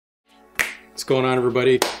What's going on,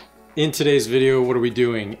 everybody? In today's video, what are we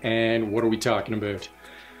doing and what are we talking about?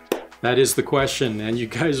 That is the question, and you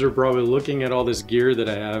guys are probably looking at all this gear that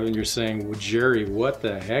I have and you're saying, well, Jerry, what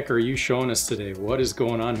the heck are you showing us today? What is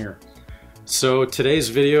going on here? So today's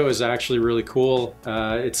video is actually really cool.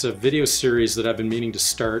 It's a video series that I've been meaning to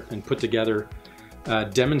start and put together,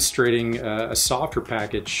 demonstrating a software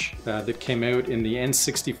package that came out in the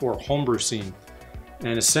N64 homebrew scene.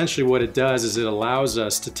 And essentially what it does is it allows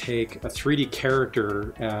us to take a 3D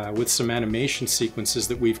character with some animation sequences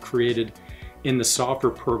that we've created in the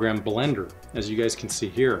software program Blender, as you guys can see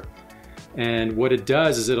here. And what it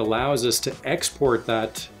does is it allows us to export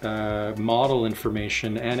that model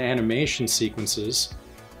information and animation sequences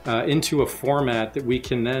into a format that we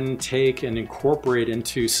can then take and incorporate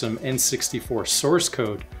into some N64 source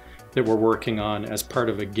code that we're working on as part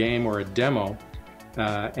of a game or a demo.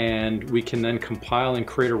 And we can then compile and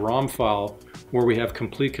create a ROM file where we have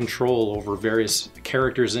complete control over various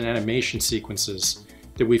characters and animation sequences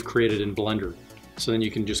that we've created in Blender. So then you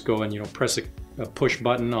can just go and press a push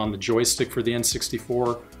button on the joystick for the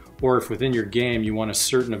N64, or if within your game you want a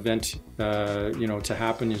certain event to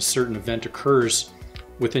happen, a certain event occurs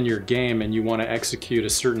within your game and you want to execute a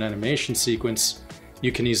certain animation sequence,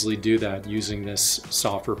 you can easily do that using this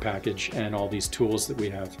software package and all these tools that we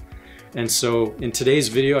have. And so in today's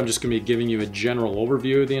video, I'm just going to be giving you a general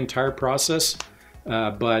overview of the entire process,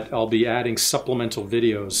 but I'll be adding supplemental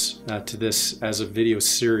videos to this as a video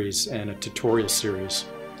series and a tutorial series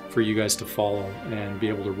for you guys to follow and be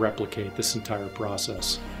able to replicate this entire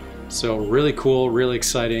process. So really cool, really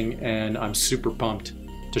exciting, and I'm super pumped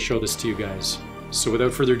to show this to you guys. So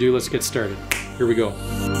without further ado, let's get started. Here we go.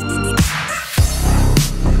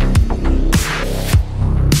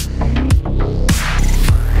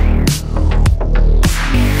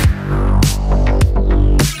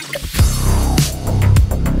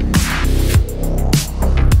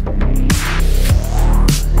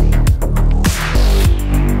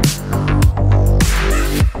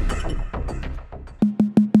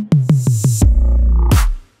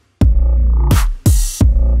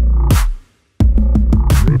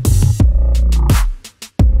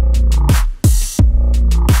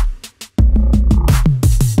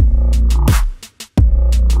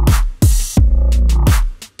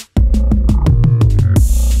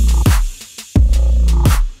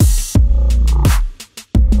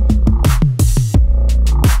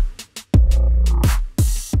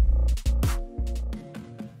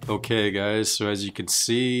 Okay guys, so as you can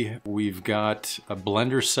see, we've got a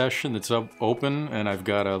Blender session that's open, and I've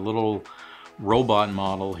got a little robot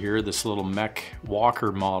model here, this little mech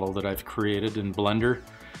walker model that I've created in Blender.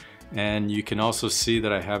 And you can also see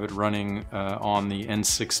that I have it running on the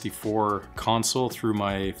N64 console through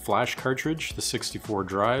my flash cartridge, the 64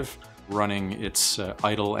 drive, running its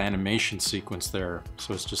idle animation sequence there.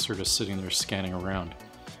 So it's just sort of sitting there scanning around.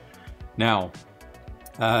 Now,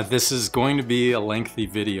 this is going to be a lengthy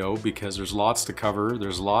video because there's lots to cover.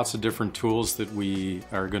 There's lots of different tools that we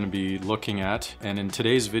are going to be looking at. And in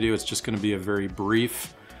today's video, it's just going to be a very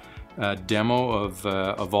brief demo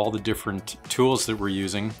of all the different tools that we're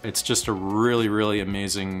using. It's just a really, really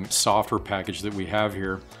amazing software package that we have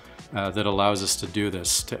here that allows us to do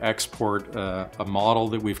this, to export a model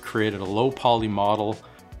that we've created, a low poly model.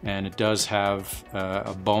 And it does have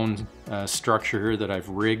a bone structure here that I've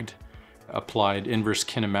rigged, applied inverse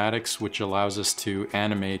kinematics, which allows us to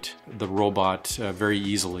animate the robot very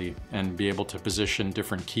easily and be able to position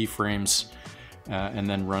different keyframes and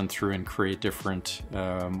then run through and create different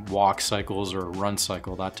walk cycles or run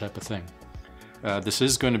cycle, that type of thing. This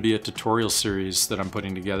is going to be a tutorial series that I'm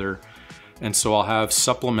putting together, and so I'll have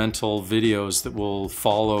supplemental videos that will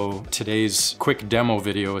follow today's quick demo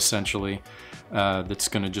video essentially. That's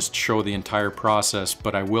going to just show the entire process,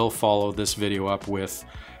 but I will follow this video up with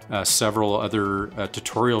several other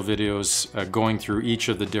tutorial videos going through each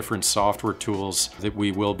of the different software tools that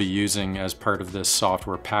we will be using as part of this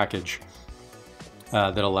software package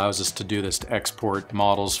that allows us to do this, to export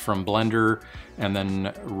models from Blender and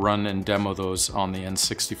then run and demo those on the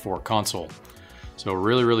N64 console. So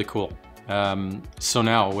really, really cool. So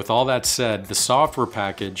now, with all that said, the software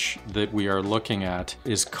package that we are looking at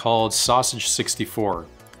is called Sausage 64.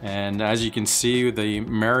 And as you can see, the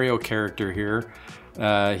Mario character here,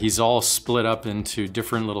 he's all split up into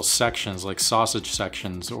different little sections, like sausage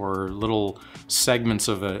sections or little segments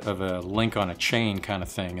of a link on a chain kind of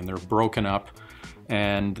thing, and they're broken up.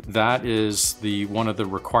 And that is one of the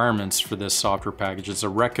requirements for this software package. It's a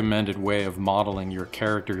recommended way of modeling your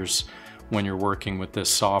characters when you're working with this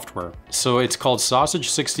software. So it's called Sausage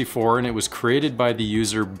 64, and it was created by the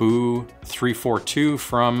user Boo342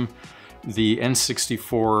 from the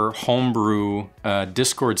N64 Homebrew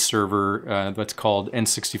Discord server that's called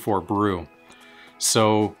N64 Brew.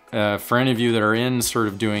 So for any of you that are in sort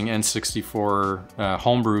of doing N64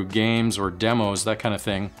 homebrew games or demos, that kind of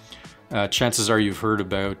thing, chances are you've heard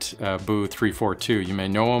about Boo342. You may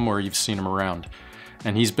know him or you've seen him around.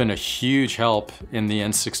 And he's been a huge help in the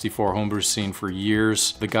N64 homebrew scene for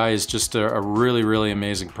years. The guy is just a really, really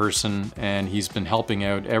amazing person, and he's been helping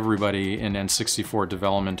out everybody in N64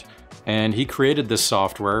 development. And he created this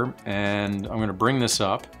software, and I'm going to bring this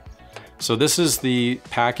up. So this is the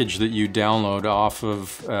package that you download off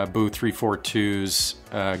of Boo342's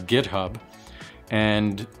GitHub.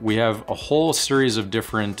 And we have a whole series of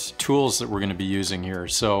different tools that we're going to be using here.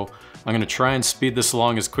 So I'm going to try and speed this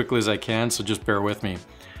along as quickly as I can, so just bear with me.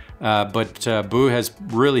 Boo has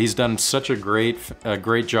really, he's done such a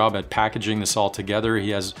great job at packaging this all together. He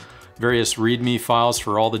has various README files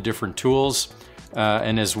for all the different tools.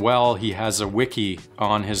 And as well, he has a wiki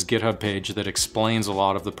on his GitHub page that explains a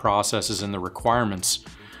lot of the processes and the requirements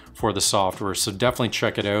for the software. So definitely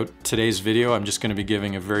check it out. Today's video, I'm just going to be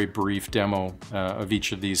giving a very brief demo of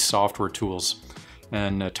each of these software tools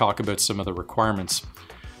and talk about some of the requirements.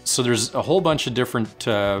 So there's a whole bunch of different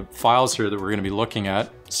files here that we're going to be looking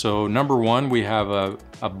at. So number one, we have a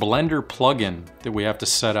Blender plugin that we have to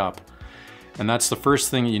set up. And that's the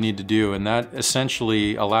first thing you need to do, and that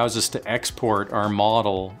essentially allows us to export our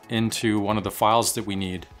model into one of the files that we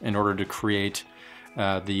need in order to create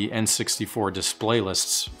the N64 display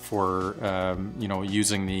lists for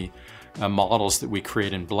using the models that we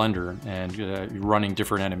create in Blender and running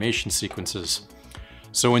different animation sequences.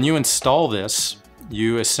 So when you install this,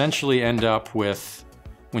 you essentially end up with,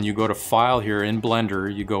 when you go to File here in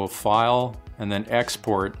Blender, you go File and then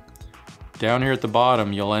Export. Down here at the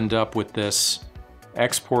bottom, you'll end up with this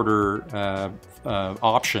exporter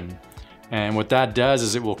option. And what that does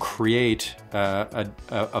is it will create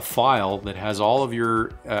a file that has all of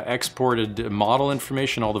your exported model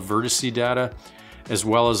information, all the vertice data, as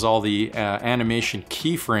well as all the animation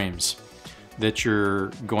keyframes that you're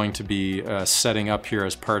going to be setting up here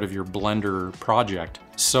as part of your Blender project.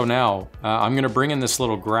 So now I'm going to bring in this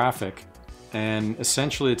little graphic, and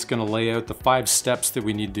essentially it's going to lay out the 5 steps that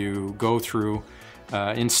we need to go through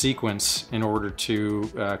in sequence in order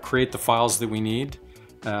to create the files that we need,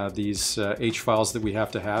 these H files that we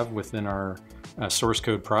have to have within our source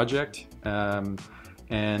code project. Then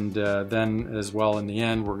as well in the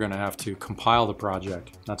end, we're going to have to compile the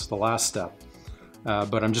project. That's the last step.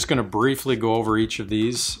 But I'm just going to briefly go over each of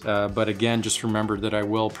these. But again, just remember that I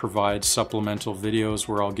will provide supplemental videos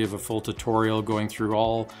where I'll give a full tutorial going through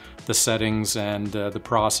all the settings and the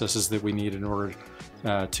processes that we need in order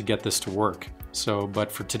to get this to work.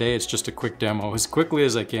 But for today, it's just a quick demo as quickly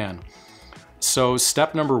as I can. So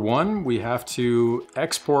step number 1, we have to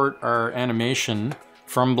export our animation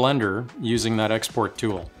from Blender using that export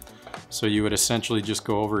tool. So you would essentially just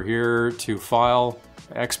go over here to File,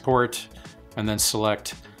 Export, and then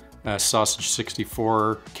select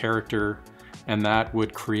Sausage64 character, and that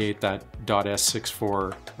would create that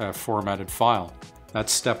 .s64 formatted file.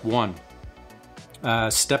 That's step 1.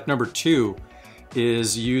 Step number 2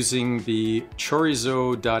 is using the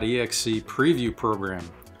Chorizo.exe preview program.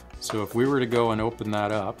 So if we were to go and open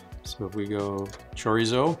that up, so if we go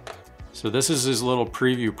Chorizo, so this is his little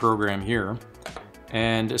preview program here,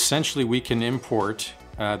 and essentially we can import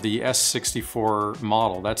the S64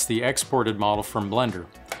 model. That's the exported model from Blender.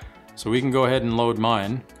 So we can go ahead and load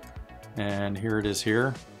mine, and here it is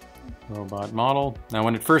here, robot model. Now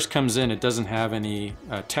when it first comes in, it doesn't have any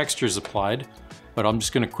textures applied, but I'm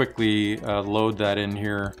just going to quickly load that in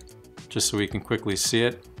here just so we can quickly see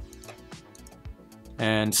it.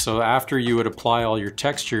 And so after you would apply all your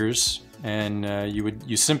textures, and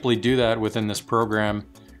you simply do that within this program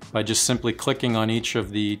by just simply clicking on each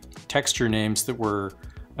of the texture names that were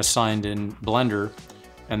assigned in Blender,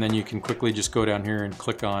 and then you can quickly just go down here and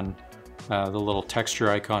click on the little texture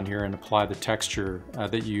icon here and apply the texture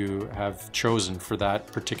that you have chosen for that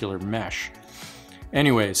particular mesh.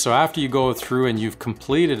 Anyway, so after you go through and you've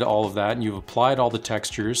completed all of that and you've applied all the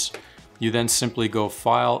textures, you then simply go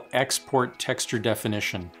File, Export Texture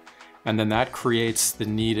Definition, and then that creates the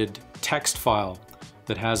needed text file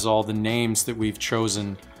that has all the names that we've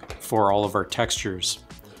chosen for all of our textures.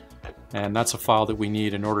 And that's a file that we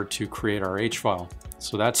need in order to create our H file.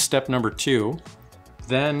 So that's step number 2.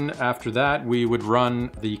 Then after that, we would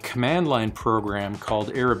run the command line program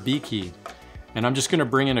called arabiki. And I'm just going to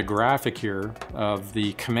bring in a graphic here of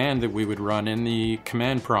the command that we would run in the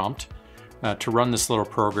command prompt to run this little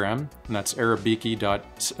program. And that's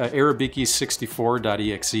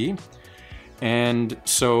arabiki64.exe. And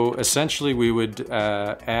so essentially we would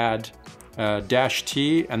add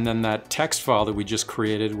 -t and then that text file that we just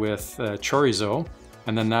created with chorizo,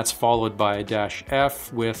 and then that's followed by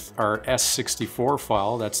 -f with our S64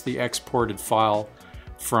 file. That's the exported file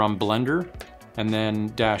from Blender, and then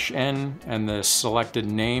 -n and the selected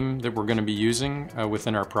name that we're going to be using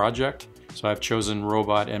within our project. So I've chosen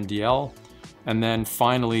robot MDL, and then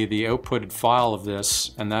finally the outputted file of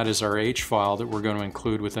this, and that is our H file that we're going to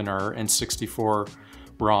include within our N64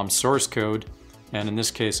 ROM source code. And in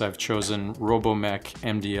this case, I've chosen robomech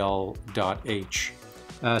mdl.h.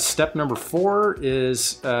 Step number 4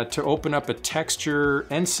 is to open up a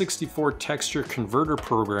N64 texture converter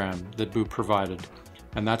program that Boo provided.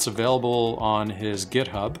 And that's available on his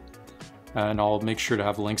GitHub. And I'll make sure to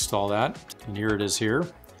have links to all that. And here it is here.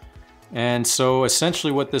 And so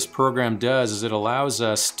essentially what this program does is it allows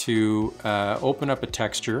us to open up a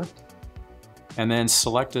texture and then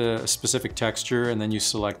select a specific texture, and then you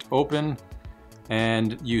select open,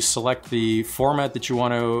 and you select the format that you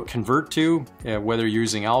want to convert to, whether you're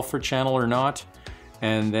using alpha channel or not,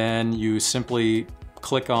 and then you simply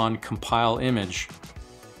click on compile image.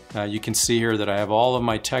 You can see here that I have all of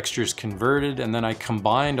my textures converted, and then I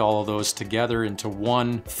combined all of those together into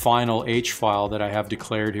one final H file that I have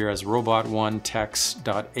declared here as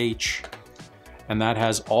robot1text.h. And that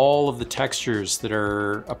has all of the textures that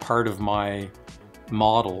are a part of my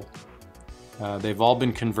model. They've all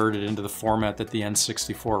been converted into the format that the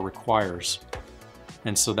N64 requires.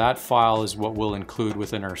 And so that file is what we'll include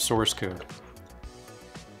within our source code.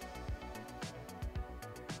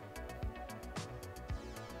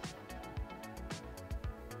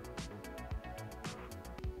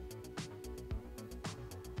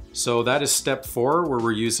 So that is step 4, where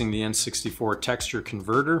we're using the N64 texture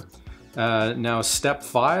converter. Now step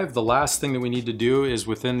 5, the last thing that we need to do is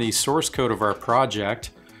within the source code of our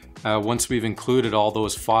project, once we've included all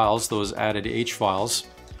those files, those added H files,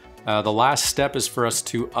 the last step is for us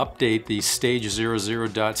to update the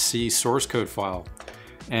stage00.c source code file.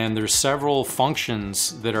 And there's several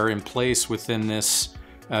functions that are in place within this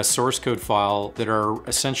source code file that are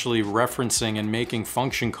essentially referencing and making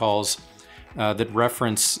function calls that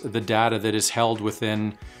reference the data that is held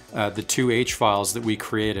within the 2 H files that we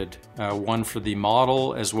created, one for the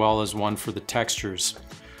model as well as one for the textures.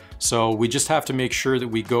 So we just have to make sure that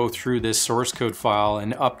we go through this source code file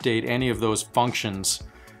and update any of those functions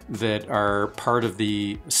that are part of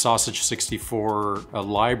the Sausage64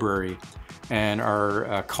 library and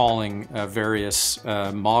are calling various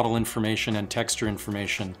model information and texture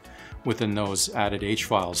information within those added H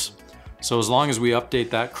files. So as long as we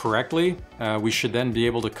update that correctly, we should then be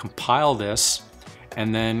able to compile this,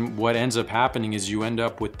 and then what ends up happening is you end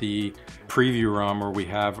up with the preview ROM where we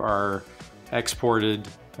have our exported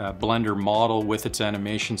Blender model with its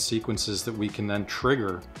animation sequences that we can then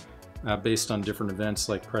trigger based on different events,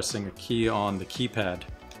 like pressing a key on the keypad.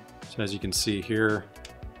 So as you can see here,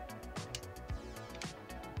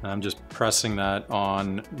 I'm just pressing that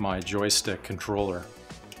on my joystick controller.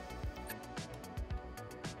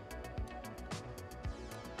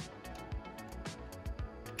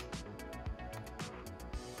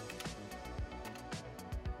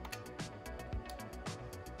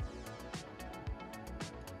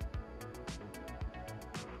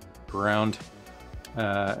 Around,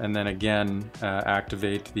 and then again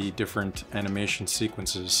activate the different animation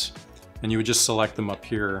sequences, and you would just select them up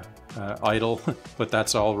here, idle, but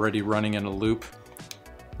that's already running in a loop.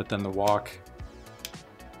 But then the walk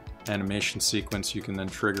animation sequence you can then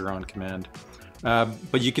trigger on command.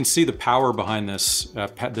 But you can see the power behind this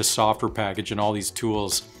this software package and all these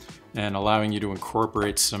tools, and allowing you to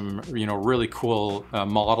incorporate some really cool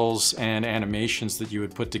models and animations that you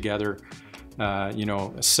would put together.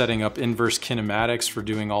 Setting up inverse kinematics for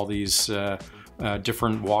doing all these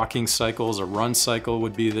different walking cycles. A run cycle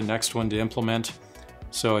would be the next one to implement.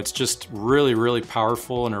 So it's just really, really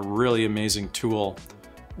powerful and a really amazing tool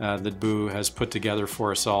that Boo has put together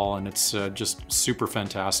for us all, and it's just super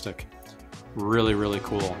fantastic. Really, really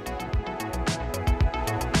cool.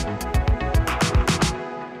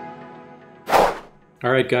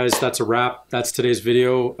 All right, guys, that's a wrap. That's today's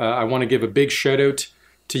video. I want to give a big shout out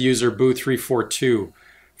to user Boo342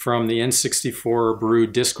 from the N64 Brew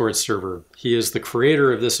Discord server. He is the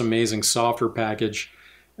creator of this amazing software package,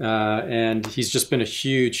 and he's just been a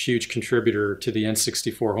huge contributor to the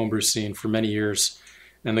N64 homebrew scene for many years.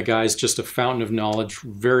 And the guy's just a fountain of knowledge,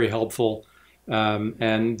 very helpful.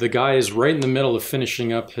 And the guy is right in the middle of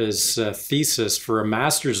finishing up his thesis for a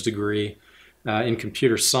master's degree in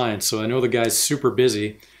computer science. So I know the guy's super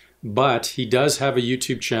busy, but he does have a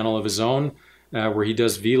YouTube channel of his own. where he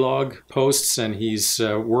does vlog posts, and he's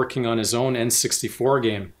working on his own N64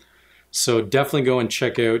 game. So definitely go and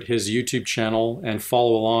check out his YouTube channel and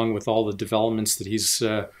follow along with all the developments that he's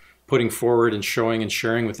putting forward and showing and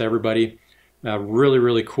sharing with everybody. Really,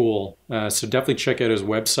 really cool. So definitely check out his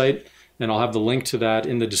website, and I'll have the link to that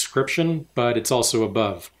in the description, but it's also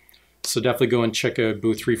above. So definitely go and check out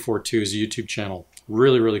Boo342's YouTube channel.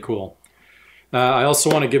 Really, really cool. I also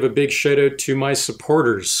want to give a big shout out to my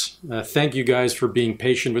supporters. Thank you guys for being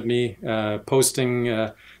patient with me posting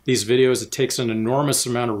these videos. It takes an enormous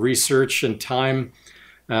amount of research and time,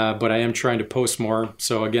 but I am trying to post more.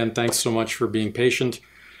 So again, thanks so much for being patient.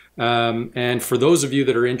 And for those of you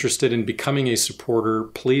that are interested in becoming a supporter,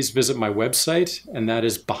 please visit my website, and that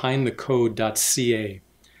is behindthecode.ca.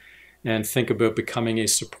 And think about becoming a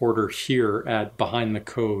supporter here at Behind the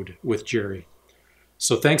Code with Jerry.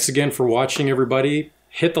 So thanks again for watching, everybody.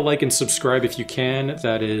 Hit the like and subscribe if you can.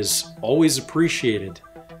 That is always appreciated.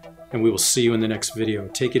 And we will see you in the next video.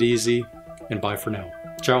 Take it easy, and bye for now.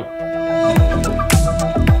 Ciao.